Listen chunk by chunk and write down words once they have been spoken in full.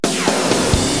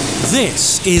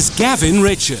This is Gavin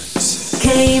Richards.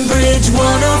 Cambridge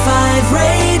 105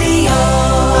 Radio.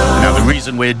 Now, the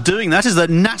reason we're doing that is that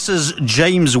NASA's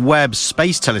James Webb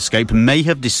Space Telescope may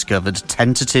have discovered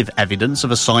tentative evidence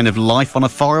of a sign of life on a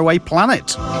faraway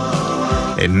planet.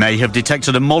 It may have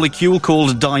detected a molecule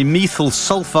called dimethyl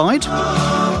sulfide,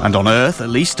 and on Earth, at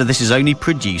least, this is only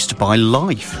produced by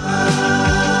life.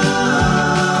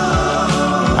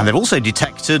 And they've also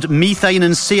detected methane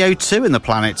and CO2 in the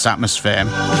planet's atmosphere.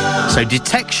 So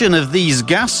detection of these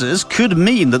gases could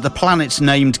mean that the planet's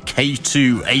named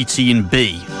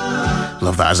K2-18b.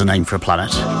 Love that as a name for a planet.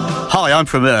 Hi, I'm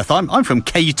from Earth. I'm from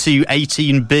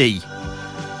K2-18b.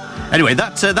 Anyway,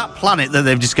 that planet that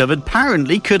they've discovered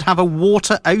apparently could have a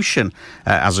water ocean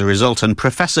as a result. And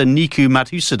Professor Nikku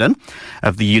Madhusudhan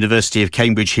of the University of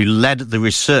Cambridge, who led the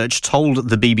research, told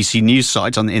the BBC News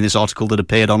site in this article that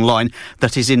appeared online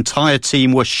that his entire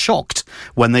team were shocked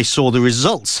when they saw the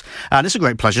results. And it's a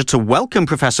great pleasure to welcome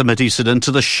Professor Madhusudhan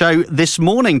to the show this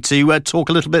morning to talk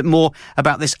a little bit more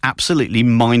about this absolutely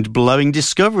mind-blowing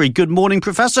discovery. Good morning,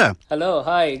 Professor. Hello,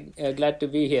 hi. Glad to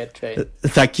be here today.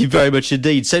 Thank you very much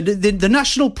indeed. So the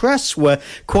national press were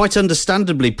quite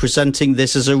understandably presenting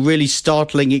this as a really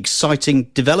startling, exciting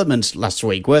development last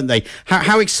week, weren't they?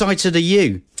 How excited are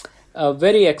you?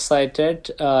 Very excited.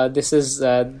 This is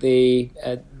the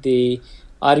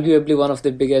arguably one of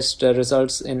the biggest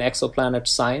results in exoplanet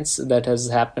science that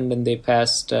has happened in the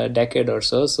past decade or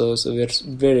so. So we're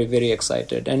very, very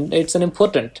excited. And it's an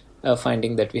important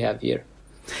finding that we have here.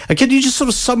 And can you just sort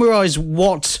of summarise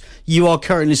what you are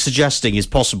currently suggesting is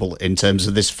possible in terms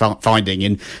of this finding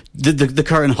and the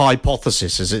current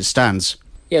hypothesis as it stands?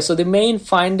 Yeah, so the main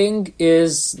finding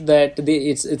is that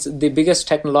it's the biggest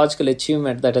technological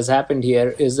achievement that has happened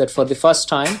here is that for the first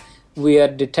time we are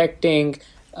detecting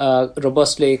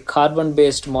robustly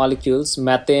carbon-based molecules,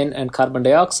 methane and carbon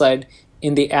dioxide,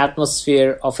 in the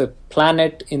atmosphere of a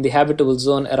planet in the habitable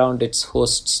zone around its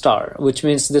host star, which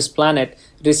means this planet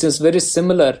receives very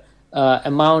similar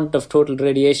amount of total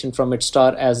radiation from its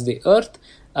star as the Earth.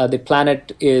 The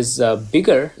planet is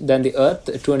bigger than the Earth,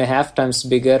 2.5 times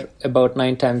bigger, about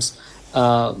 9 times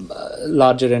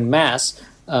larger in mass.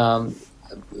 So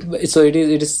it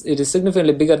is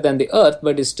significantly bigger than the Earth,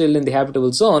 but is still in the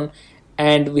habitable zone.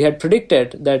 And we had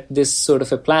predicted that this sort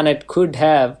of a planet could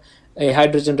have a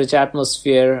hydrogen-rich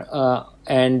atmosphere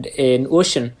and an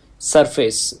ocean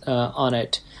surface on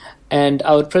it. And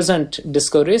our present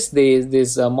discoveries,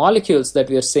 these molecules that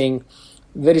we are seeing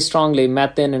very strongly,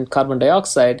 methane and carbon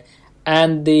dioxide,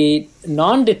 and the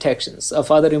non-detections of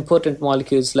other important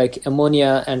molecules like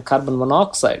ammonia and carbon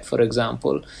monoxide, for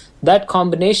example, that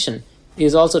combination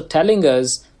is also telling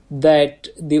us that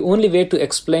the only way to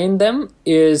explain them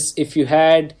is if you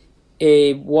had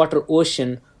a water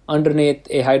ocean underneath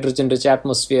a hydrogen-rich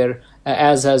atmosphere,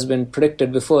 as has been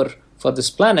predicted before for this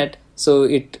planet. So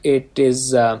it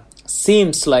is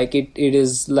seems like it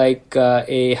is like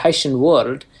a Haitian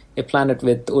world, a planet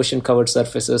with ocean-covered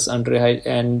surfaces under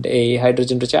and a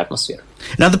hydrogen-rich atmosphere.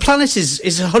 Now, the planet is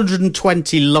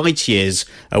 120 light years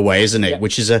away, isn't it? Yeah.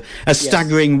 Which is a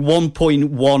staggering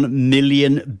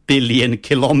 1.1 billion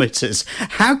kilometres.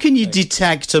 How can you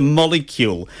detect a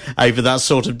molecule over that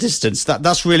sort of distance?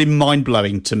 That's really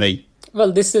mind-blowing to me.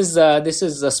 Well, this is a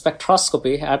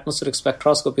spectroscopy, atmospheric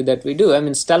spectroscopy that we do. I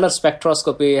mean, stellar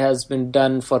spectroscopy has been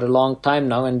done for a long time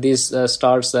now, and these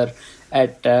stars are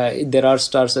there are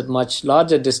stars at much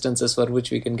larger distances for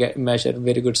which we can measure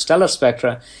very good stellar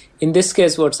spectra. In this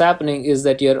case, what's happening is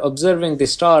that you're observing the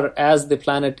star as the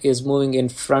planet is moving in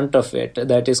front of it.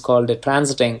 That is called a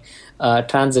transit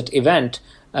event.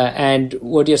 And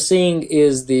what you're seeing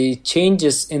is the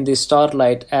changes in the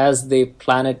starlight as the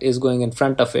planet is going in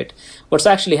front of it. What's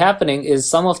actually happening is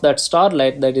some of that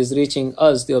starlight that is reaching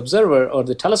us, the observer or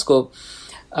the telescope,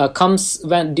 comes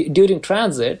during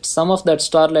transit. Some of that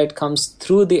starlight comes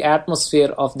through the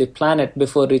atmosphere of the planet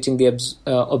before reaching the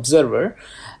observer,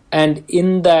 and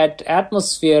in that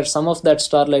atmosphere some of that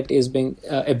starlight is being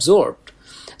absorbed.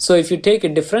 So if you take a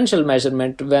differential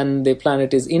measurement when the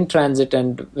planet is in transit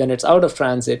and when it's out of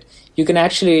transit, you can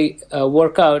actually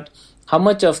work out how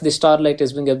much of the starlight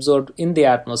is being absorbed in the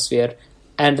atmosphere,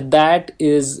 and that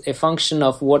is a function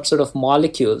of what sort of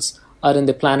molecules are in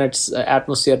the planet's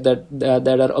atmosphere that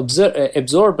are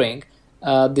absorbing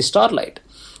the starlight.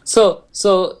 So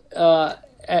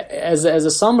as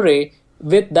a summary,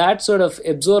 with that sort of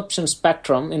absorption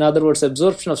spectrum, in other words,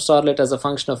 absorption of starlight as a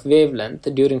function of wavelength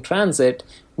during transit,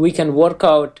 we can work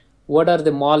out what are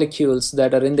the molecules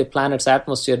that are in the planet's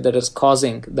atmosphere that is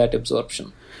causing that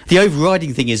absorption. The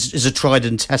overriding thing is a tried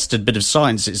and tested bit of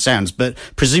science, it sounds, but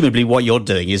presumably what you're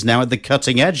doing is now at the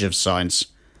cutting edge of science.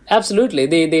 Absolutely.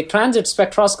 The transit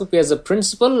spectroscopy as a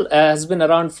principle has been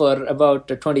around for about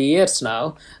 20 years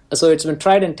now. So it's been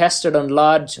tried and tested on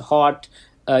large, hot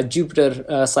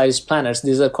Jupiter-sized planets.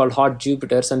 These are called hot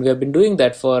Jupiters, and we have been doing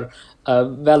that for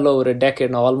well over a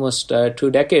decade now, almost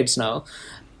 2 decades now.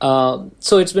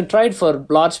 So it's been tried for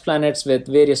large planets with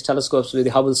various telescopes, with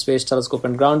the Hubble Space Telescope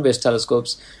and ground-based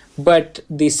telescopes. But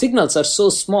the signals are so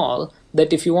small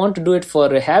that if you want to do it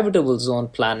for a habitable zone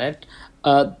planet,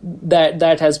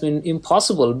 that has been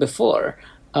impossible before.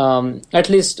 At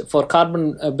least for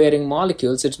carbon-bearing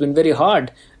molecules, it's been very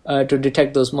hard to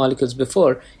detect those molecules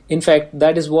before. In fact,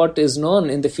 that is what is known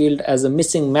in the field as a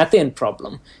missing methane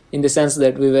problem, in the sense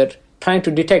that we were trying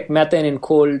to detect methane in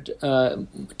cold,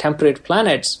 temperate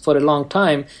planets for a long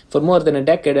time, for more than a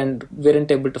decade, and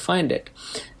weren't able to find it.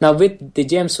 Now, with the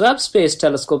James Webb Space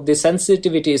Telescope, the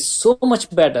sensitivity is so much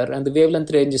better, and the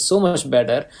wavelength range is so much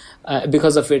better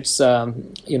because of its,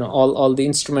 all the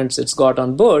instruments it's got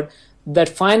on board, that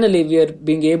finally we are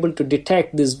being able to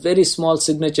detect these very small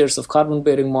signatures of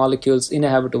carbon-bearing molecules in a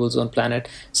habitable zone planet.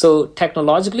 So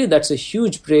technologically, that's a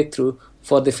huge breakthrough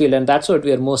for the field, and that's what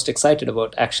we are most excited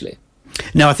about, actually.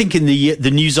 Now, I think in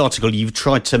the news article, you've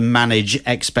tried to manage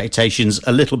expectations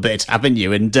a little bit, haven't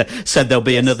you? And said there'll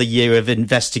be another year of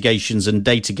investigations and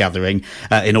data gathering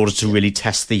in order to really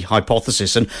test the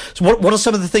hypothesis. And so what are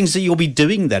some of the things that you'll be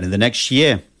doing then in the next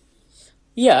year?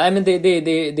 Yeah, I mean,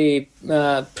 the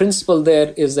principle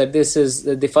there is that this is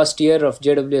the first year of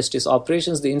JWST's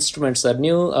operations. The instruments are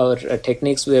new. Our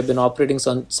techniques, we have been operating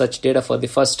on such data for the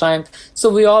first time. So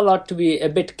we all ought to be a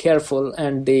bit careful,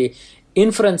 and the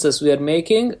inferences we are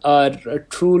making are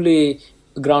truly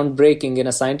groundbreaking in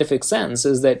a scientific sense.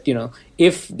 Is that,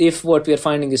 if what we are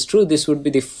finding is true, this would be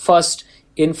the first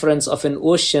inference of an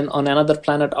ocean on another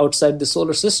planet outside the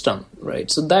solar system, right?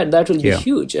 So that will be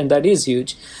huge, and that is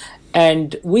huge.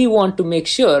 And we want to make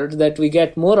sure that we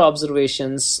get more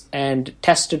observations and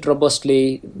test it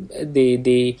robustly,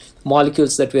 the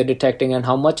molecules that we are detecting and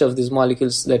how much of these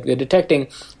molecules that we are detecting,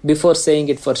 before saying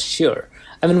it for sure.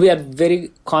 I mean, we are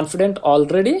very confident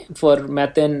already for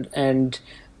methane and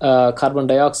carbon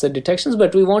dioxide detections,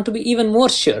 but we want to be even more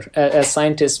sure. As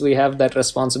scientists, we have that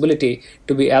responsibility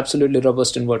to be absolutely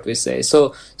robust in what we say.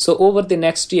 So over the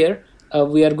next year,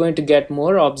 we are going to get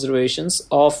more observations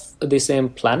of the same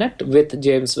planet with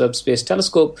James Webb Space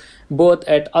Telescope, both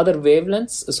at other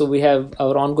wavelengths. So we have,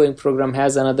 our ongoing program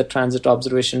has another transit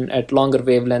observation at longer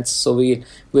wavelengths. So we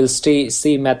will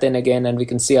see methane again, and we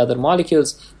can see other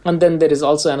molecules. And then there is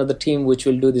also another team which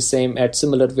will do the same at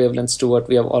similar wavelengths to what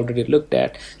we have already looked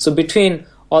at. So between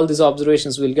all these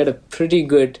observations, we'll get a pretty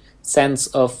good sense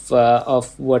of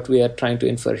what we are trying to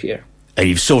infer here.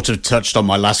 You've sort of touched on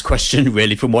my last question,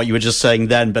 really, from what you were just saying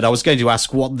then. But I was going to ask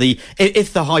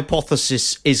if the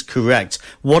hypothesis is correct,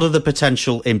 what are the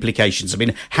potential implications? I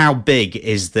mean, how big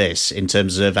is this in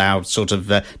terms of our sort of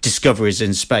discoveries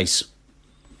in space?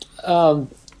 Well,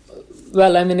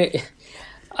 I mean,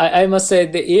 I must say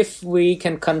that if we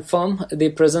can confirm the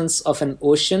presence of an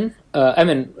ocean,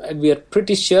 we are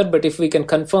pretty sure, but if we can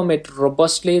confirm it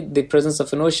robustly, the presence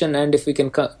of an ocean, and if we can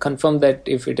confirm that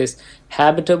if it is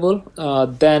habitable,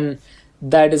 then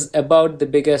that is about the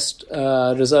biggest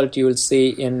result you will see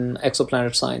in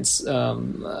exoplanet science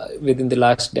within the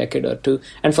last decade or two.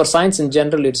 And for science in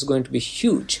general, it's going to be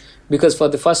huge, because for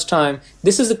the first time,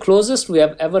 this is the closest we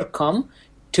have ever come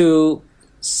to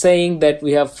saying that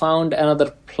we have found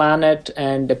another planet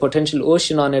and a potential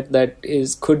ocean on it that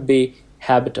could be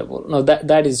habitable. Now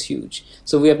that is huge.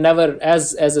 So we have never,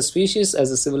 as a species,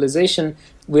 as a civilization,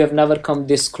 we have never come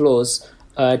this close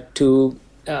to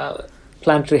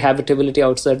planetary habitability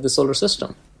outside the solar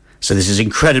system. So this is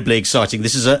incredibly exciting.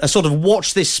 This is a sort of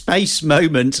watch this space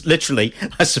moment, literally,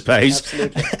 I suppose.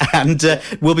 Absolutely. And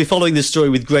we'll be following this story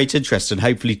with great interest and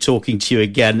hopefully talking to you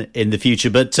again in the future.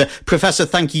 But Professor,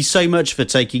 thank you so much for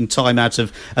taking time out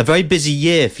of a very busy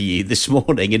year for you this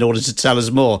morning in order to tell us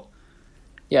more.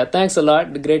 Yeah, thanks a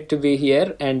lot. Great to be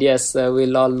here. And yes,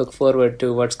 we'll all look forward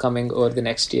to what's coming over the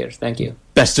next year. Thank you.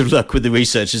 Best of luck with the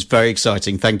research. It's very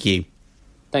exciting. Thank you.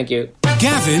 Thank you.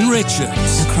 Gavin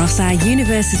Richards. Across our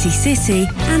university city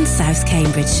and South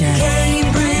Cambridgeshire.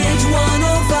 Cambridge.